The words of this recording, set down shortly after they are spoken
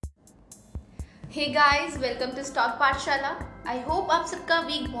Hey guys, welcome to stock पाठशाला। I hope आप सबका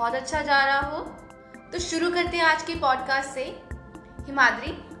वीक बहुत अच्छा जा रहा हो। तो शुरू करते हैं आज के पॉडकास्ट से।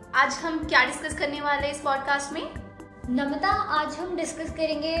 हिमाद्री, आज हम क्या डिस्कस करने वाले हैं इस पॉडकास्ट में? नमिता, आज हम डिस्कस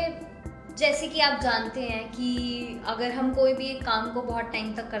करेंगे, जैसे कि आप जानते हैं कि अगर हम कोई भी एक काम को बहुत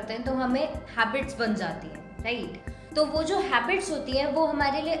टाइम तक करते हैं तो हमें हैबिट्स बन जाती है, राइट? तो वो जो हैबिट्स होती हैं वो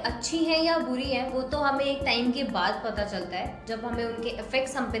हमारे लिए अच्छी हैं या बुरी हैं, वो तो हमें एक टाइम के बाद पता चलता है, जब हमें उनके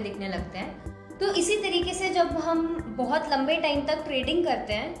इफेक्ट्स हम पे दिखने लगते हैं। तो इसी तरीके से जब हम बहुत लंबे टाइम तक ट्रेडिंग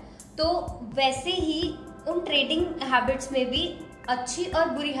करते हैं तो वैसे ही उन ट्रेडिंग हैबिट्स में भी अच्छी और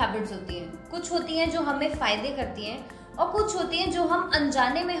बुरी हैबिट्स होती हैं। कुछ होती हैं जो हमें फायदे करती हैं और कुछ होती हैं जो हम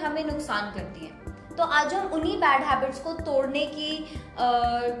अनजाने में हमें नुकसान करती हैं। तो आज हम उन्हीं बैड हैबिट्स को तोड़ने की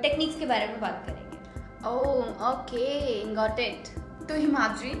टेक्निक्स के बारे में बात करेंगे। Oh okay, got it. तो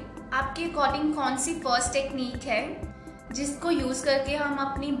हिमाद्री, आपके अकॉर्डिंग कौन सी फर्स्ट टेक्निक है जिसको यूज करके हम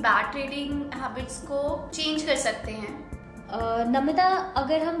अपनी बैड ट्रेडिंग हैबिट्स को चेंज कर सकते हैं? नमिता,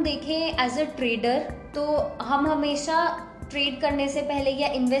 अगर हम देखें एज अ ट्रेडर तो हम हमेशा ट्रेड करने से पहले या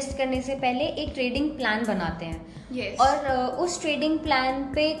इन्वेस्ट करने से पहले एक ट्रेडिंग प्लान बनाते हैं। yes. और उस ट्रेडिंग प्लान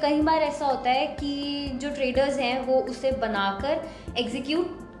पे कई बार ऐसा होता है कि जो ट्रेडर्स हैं वो उसे बनाकर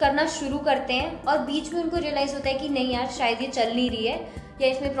एग्जीक्यूट करना शुरू करते हैं और बीच में उनको रियलाइज होता है कि नहीं यार, शायद ये चल नहीं रही है या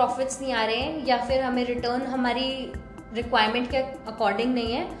इसमें प्रॉफिट्स नहीं आ रहे हैं या फिर हमें रिटर्न हमारी रिक्वायरमेंट के अकॉर्डिंग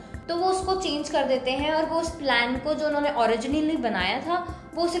नहीं है, तो वो उसको चेंज कर देते हैं और वो उस प्लान को जो उन्होंने ओरिजिनली बनाया था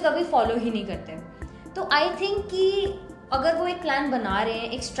वो उसे कभी फॉलो ही नहीं करते। तो आई थिंक कि अगर वो एक प्लान बना रहे हैं,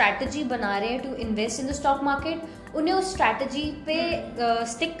 एक स्ट्रैटेजी बना रहे हैं to invest in the stock market, उन्हें उस स्ट्रैटेजी पे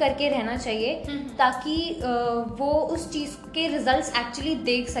स्टिक करके रहना चाहिए ताकि वो उस चीज़ के रिजल्ट्स एक्चुअली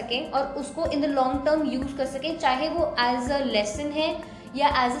देख सकें और उसको in the long term use कर सकें, चाहे वो एज अ लेसन है या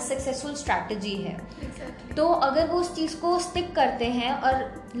एज अ सक्सेसफुल स्ट्रैटेजी है। exactly. तो अगर वो उस चीज़ को स्टिक करते हैं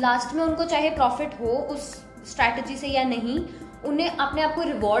और लास्ट में उनको चाहे प्रॉफिट हो उस स्ट्रैटेजी से या नहीं, उन्हें अपने आप को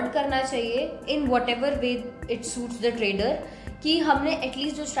रिवॉर्ड करना चाहिए in what ever way it suits the trader, कि हमने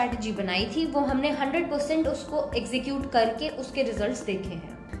एटलीस्ट जो स्ट्रैटेजी बनाई थी वो हमने 100% उसको एग्जीक्यूट करके उसके रिजल्ट्स देखे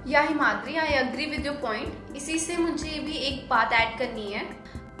हैं। या Himadri, I agree with your point. इसी से मुझे भी एक बात ऐड करनी है।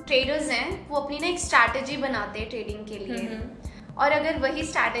 ट्रेडर्स हैं वो अपनी ना एक स्ट्रैटेजी बनाते हैं ट्रेडिंग के लिए, और अगर वही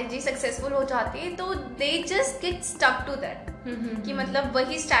स्ट्रैटेजी सक्सेसफुल हो जाती है तो they just get stuck to that, कि मतलब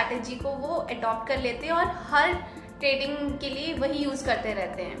वही स्ट्रैटेजी को वो अडॉप्ट कर लेते हैं और हर ट्रेडिंग के लिए वही यूज करते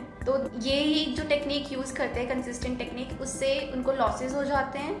रहते हैं। तो ये ही जो टेक्निक यूज करते हैं, कंसिस्टेंट टेक्निक, उससे उनको लॉसेस हो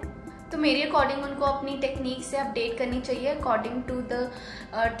जाते हैं। तो मेरे अकॉर्डिंग उनको अपनी टेक्निक से अपडेट करनी चाहिए according to the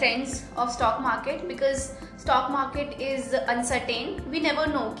trends of stock market, because stock market is uncertain. We never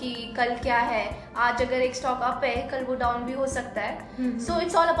know कि कल क्या है। आज अगर एक स्टॉक अप है, कल वो डाउन भी हो सकता है। So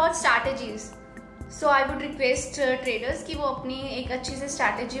it's all about strategies. So I would request traders कि वो अपनी एक अच्छी सी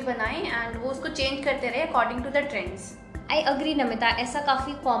स्ट्रैटेजी बनाएं एंड वो उसको चेंज करते रहे according to the trends. I agree Namita, ऐसा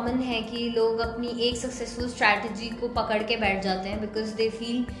काफ़ी कॉमन है कि लोग अपनी एक सक्सेसफुल स्ट्रैटेजी को पकड़ के बैठ जाते हैं बिकॉज दे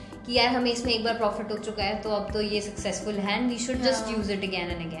फील कि यार हमें इसमें एक बार प्रॉफिट हो चुका है तो अब तो ये सक्सेसफुल है and we should just use it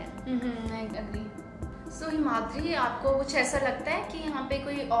again and again. I agree. सो हिमाद्री, आपको कुछ ऐसा लगता है कि यहाँ पे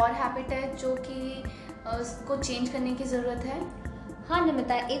कोई और हैबिट है जो कि उसको चेंज करने की ज़रूरत है? हाँ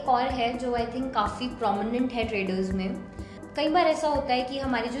नमिता, एक और है जो आई थिंक काफ़ी प्रोमिनेंट है ट्रेडर्स में। कई बार ऐसा होता है कि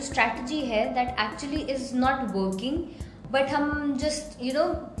हमारी जो स्ट्रैटेजी है that actually is not working, but हम जस्ट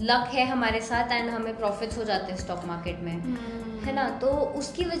लक है हमारे साथ एंड हमें प्रॉफिट्स हो जाते हैं स्टॉक मार्केट में, है ना? तो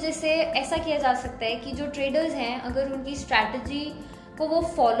उसकी वजह से ऐसा किया जा सकता है कि जो ट्रेडर्स हैं अगर उनकी स्ट्रैटेजी को वो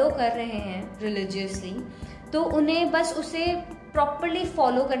फॉलो कर रहे हैं रिलीजियसली, तो उन्हें बस उसे प्रॉपरली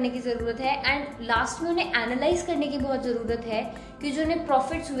फॉलो करने की ज़रूरत है एंड लास्ट में उन्हें एनालाइज करने की बहुत ज़रूरत है कि जो उन्हें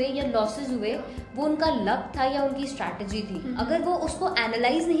प्रॉफिट्स हुए या लॉसेस हुए वो उनका लक था या उनकी स्ट्रैटेजी थी। अगर वो उसको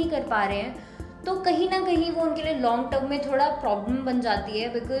एनालाइज नहीं कर पा रहे हैं तो कहीं ना कहीं वो उनके लिए लॉन्ग टर्म में थोड़ा प्रॉब्लम बन जाती है,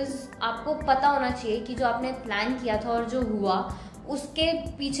 बिकॉज आपको पता होना चाहिए कि जो आपने प्लान किया था और जो हुआ उसके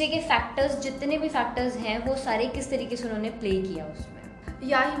पीछे के फैक्टर्स, जितने भी फैक्टर्स हैं वो सारे किस तरीके से उन्होंने प्ले किया उसमें।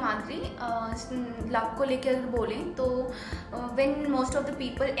 या हिमाद्री, लक को लेकर अगर बोलें तो when most of the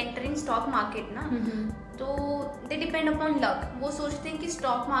people enter in stock market ना, तो दे डिपेंड अपॉन लक। वो सोचते हैं कि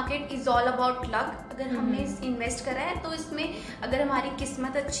stock market is all about luck. अगर हमने इन्वेस्ट करा है तो इसमें अगर हमारी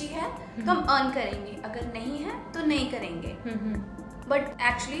किस्मत अच्छी है तो हम अर्न करेंगे, अगर नहीं है तो नहीं करेंगे। But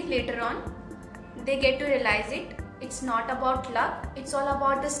actually later on they get to realise it's not about luck, it's all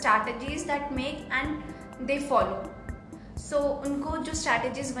about the strategies that make and they follow. सो उनको जो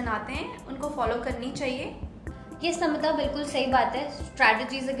स्ट्रैटेजीज बनाते हैं उनको फॉलो करनी चाहिए। ये नमिता, बिल्कुल सही बात है।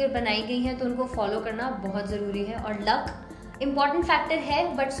 स्ट्रैटेजीज अगर बनाई गई हैं तो उनको फॉलो करना बहुत ज़रूरी है और लक इम्पॉर्टेंट फैक्टर है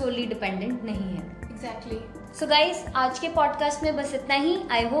बट सोली डिपेंडेंट नहीं है। एग्जैक्टली। सो गाइस, आज के पॉडकास्ट में बस इतना ही।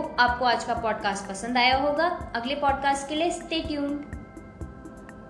 आई होप आपको आज का पॉडकास्ट पसंद आया होगा। अगले पॉडकास्ट के लिए स्टे ट्यून्ड।